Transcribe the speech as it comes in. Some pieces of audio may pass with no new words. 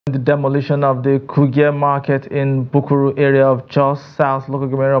The demolition of the Kugiya Market in Bukuru area of Jos South local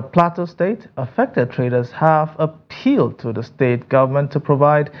government of Plateau State, affected traders have appealed to the state government to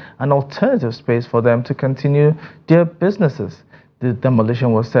provide an alternative space for them to continue their businesses. The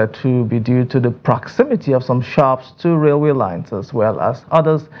demolition was said to be due to the proximity of some shops to railway lines as well as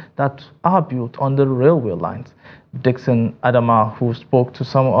others that are built on the railway lines. Dickson Adama, who spoke to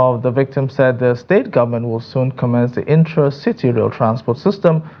some of the victims, said the state government will soon commence the intra-city rail transport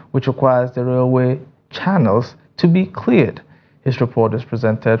system, which requires the railway channels to be cleared. His report is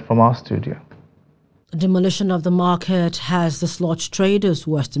presented from our studio. The demolition of the market has dislodged traders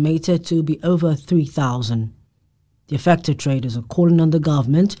who are estimated to be over 3,000. The affected traders are calling on the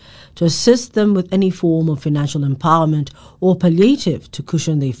government to assist them with any form of financial empowerment or palliative to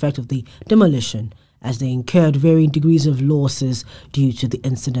cushion the effect of the demolition, as they incurred varying degrees of losses due to the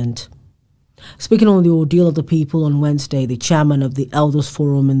incident. Speaking on the ordeal of the people on Wednesday, the chairman of the Elders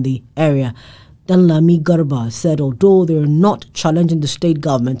Forum in the area, Danlami Garba, said although they are not challenging the state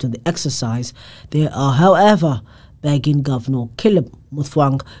government on the exercise, they are, however, begging Governor Caleb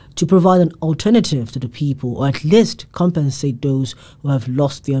Mutfwang to provide an alternative to the people, or at least compensate those who have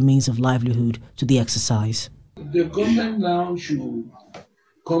lost their means of livelihood to the exercise. The government now should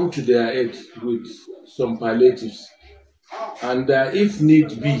come to their aid with some palliatives, and if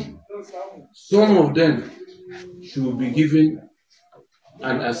need be, some of them should be given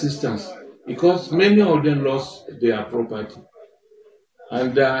an assistance, because many of them lost their property,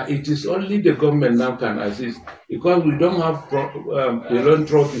 and it is only the government now can assist, because we don't have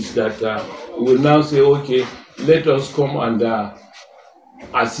philanthropists that will now say, okay, let us come and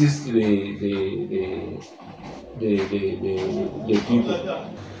assist the people.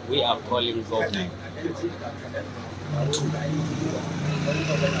 We are calling government to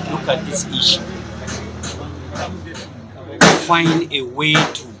look at this issue, find a way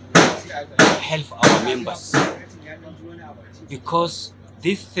to help our members, because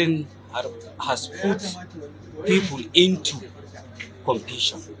this thing has put people into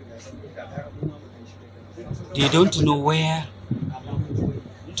confusion. They don't know where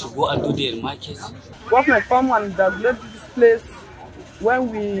to go and do their markets. Government come and regulate this place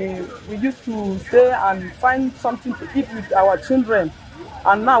when we used to stay and find something to eat with our children,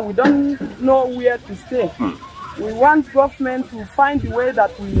 and now we don't know where to stay. We want government to find a way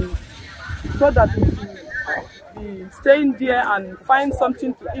that so that we be staying there and find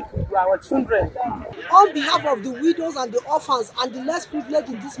something to eat with our children. On behalf of the widows and the orphans and the less privileged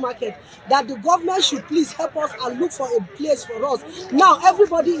in this market, that the government should please help us and look for a place for us. Now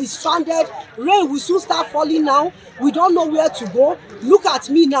everybody is stranded. Rain will soon start falling now. We don't know where to go. Look at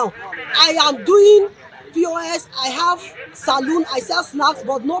me now. I am doing POS. I have saloon. I sell snacks,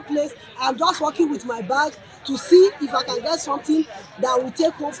 but no place. I am just working with my bag to see if I can get something that will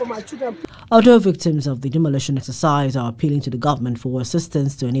take home for my children. Although victims of the demolition exercise are appealing to the government for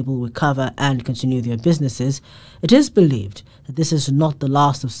assistance to enable recover and continue their businesses, it is believed that this is not the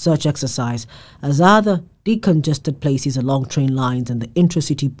last of such exercise, as other decongested places along train lines and the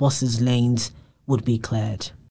intra-city buses lanes would be cleared.